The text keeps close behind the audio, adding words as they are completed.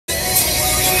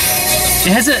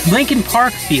It has a Linkin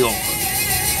Park feel.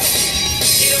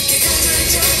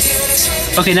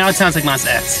 Okay, now it sounds like Monsta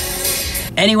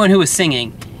X. Anyone who was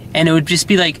singing, and it would just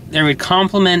be like, they would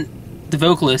compliment the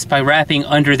vocalist by rapping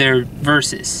under their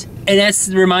verses. And that's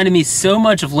reminded me so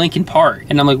much of Linkin Park.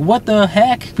 And I'm like, what the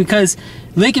heck? Because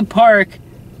Linkin Park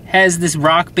has this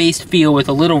rock-based feel with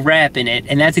a little rap in it,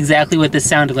 and that's exactly what this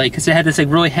sounded like, because it had this like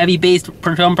really heavy bass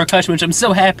drum percussion, which I'm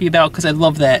so happy about because I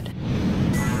love that.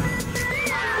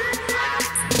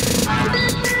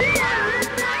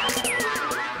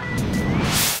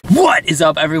 What is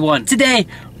up, everyone? Today,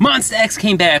 Monsta X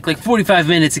came back like 45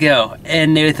 minutes ago,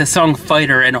 and with the song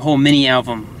Fighter and a whole mini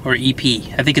album, or EP.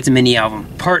 I think it's a mini album.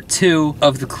 Part 2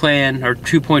 of the Clan, or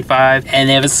 2.5, and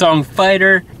they have a song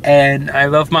Fighter, and I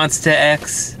love Monsta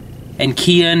X, and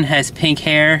Kian has pink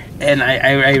hair, and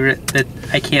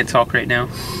I can't talk right now.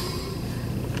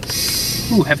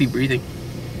 Ooh, heavy breathing.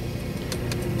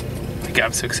 Oh my God,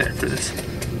 I'm so excited for this.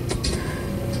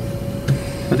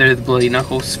 Oh, they're the bloody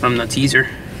knuckles from the teaser.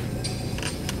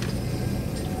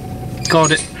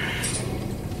 Got it.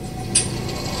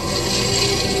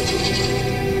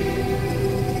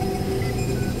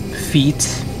 Feet.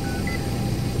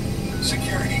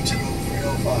 Security to room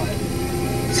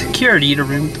 305. Security to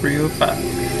room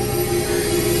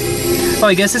 305. Oh,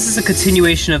 I guess this is a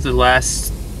continuation of the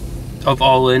last of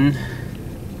All In,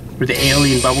 or the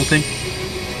alien bubble thing.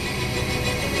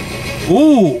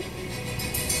 Ooh!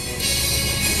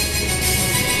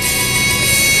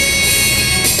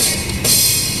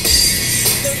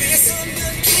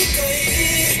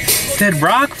 That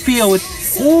rock feel with,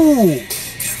 ooh.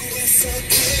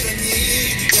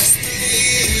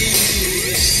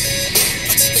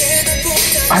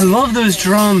 I love those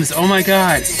drums, oh my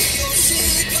God.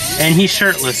 And he's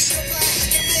shirtless.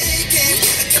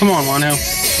 Come on, Wano.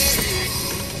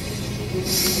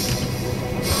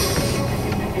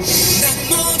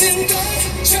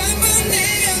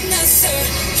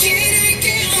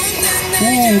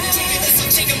 Ooh.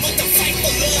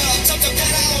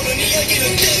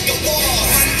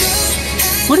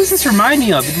 What does this remind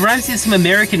me of? It reminds me of some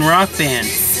American rock band.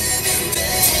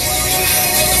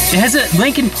 It has a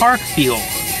Linkin Park feel.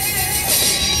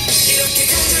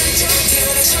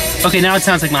 Okay, now it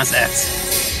sounds like Monsta X.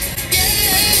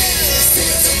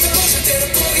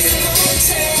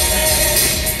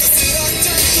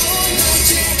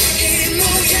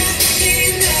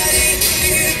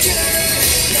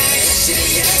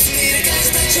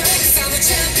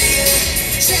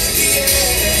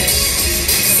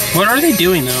 What are they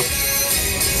doing though?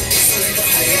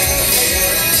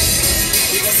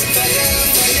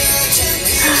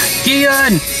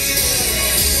 Kian!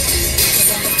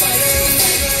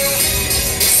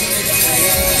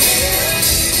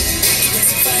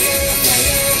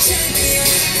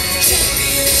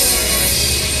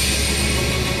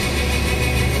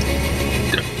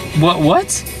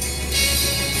 What?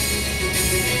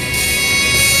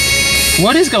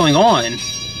 What is going on?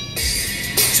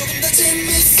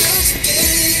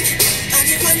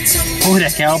 Oh,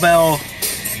 that cowbell.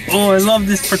 Oh, I love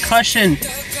this percussion.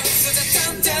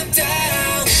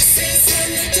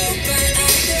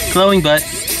 Glowing butt.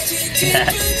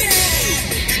 Yeah.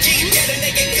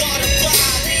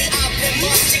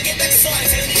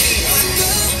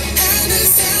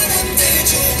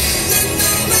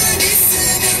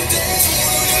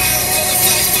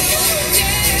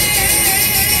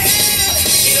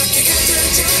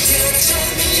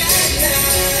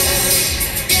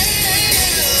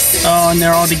 Oh, and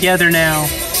they're all together now.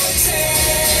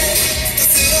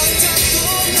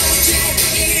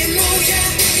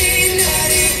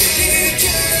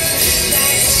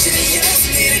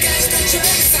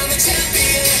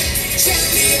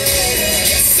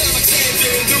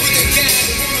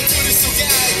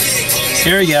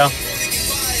 Here we go.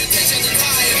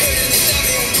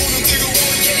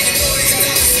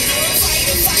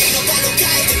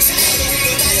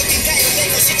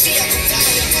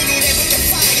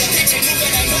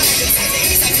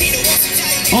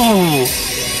 Oh,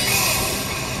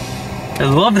 I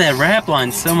love that rap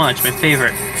line so much, my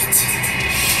favorite.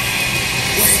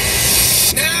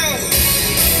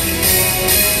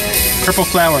 Purple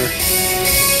flower.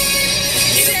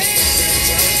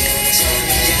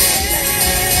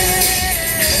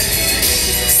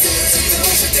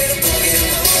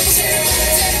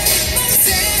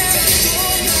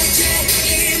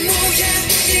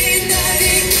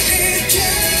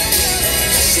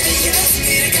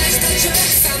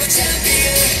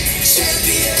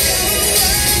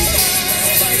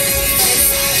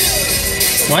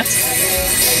 What?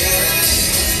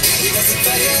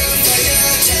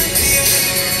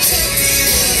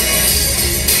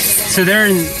 So they're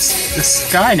in the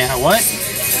sky now, what?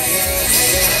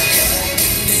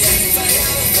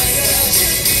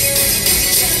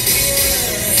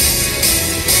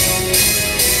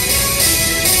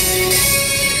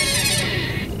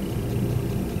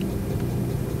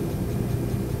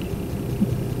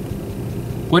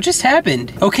 What just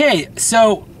happened? Okay,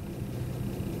 so...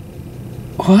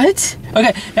 What?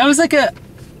 Okay, that was like a...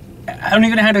 I don't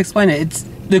even know how to explain it. It's...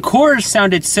 The chorus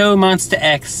sounded so Monsta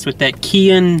X with that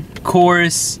Kian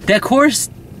chorus. That chorus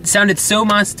sounded so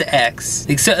Monsta X.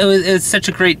 Like, so it was such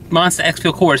a great Monsta X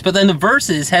feel chorus. But then the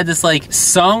verses had this like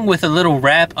song with a little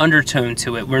rap undertone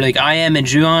to it, where like I.M and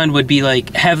Juhan would be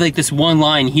like have like this one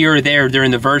line here or there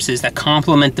during the verses that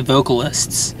complement the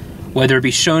vocalists, whether it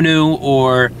be Shonu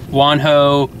or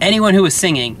Wonho, anyone who was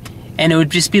singing, and it would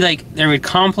just be like they would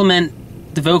complement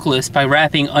the vocalist by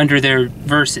rapping under their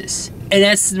verses. And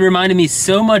that's reminded me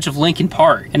so much of Linkin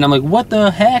Park. And I'm like, what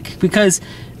the heck? Because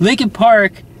Linkin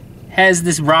Park has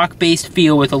this rock-based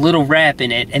feel with a little rap in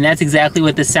it, and that's exactly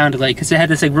what this sounded like, because it had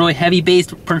this like really heavy bass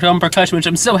drum percussion, which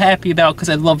I'm so happy about because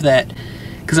I love that,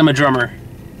 because I'm a drummer.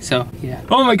 So, yeah.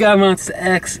 Oh my god, Monsta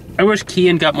X. I wish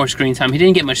Kian got more screen time. He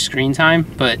didn't get much screen time,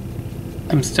 but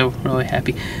I'm still really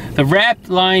happy. The rap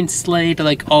line slayed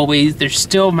like always. They're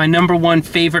still my #1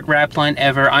 favorite rap line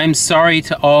ever. I'm sorry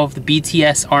to all of the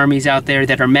BTS armies out there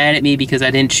that are mad at me because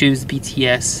I didn't choose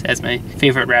BTS as my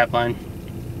favorite rap line.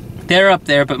 They're up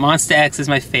there, but Monsta X is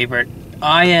my favorite.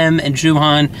 I.M and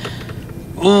Juhan,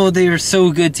 oh, they are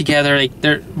so good together. Like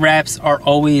their raps are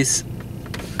always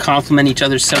complement each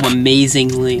other so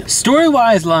amazingly.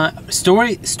 Storyline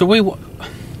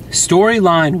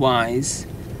wise,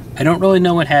 I don't really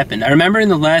know what happened. I remember in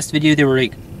the last video they were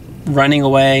like running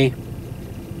away,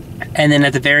 and then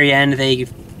at the very end they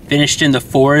finished in the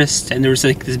forest and there was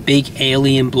like this big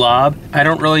alien blob. I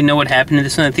don't really know what happened in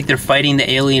this one. I think they're fighting the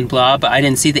alien blob, but I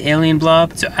didn't see the alien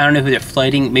blob, so I don't know who they're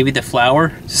fighting. Maybe the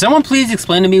flower. So someone please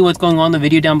explain to me what's going on in the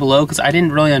video down below, because I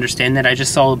didn't really understand that. I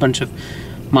just saw a bunch of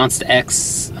Monsta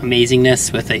X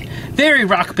amazingness with a very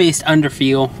rock-based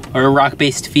underfeel, or a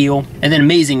rock-based feel, and then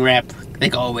amazing rap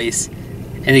like always.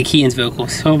 And the Kian's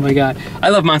vocals. Oh my god. I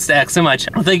love Monsta X so much.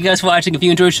 Well, thank you guys for watching. If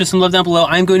you enjoyed, show some love down below.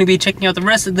 I'm going to be checking out the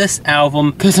rest of this album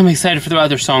because I'm excited for the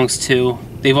other songs too.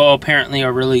 They've all apparently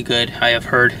are really good. I have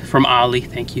heard from Ali.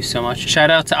 Thank you so much. Shout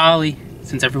out to Ali,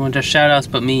 since everyone does shout outs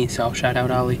but me, so I'll shout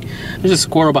out Ali. There's a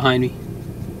squirrel behind me.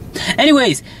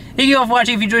 Anyways, thank you all for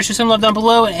watching. If you enjoyed, show some love down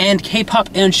below. And Kpop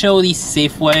and Chill the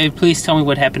safe way. Please tell me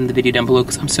what happened in the video down below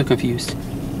because I'm so confused.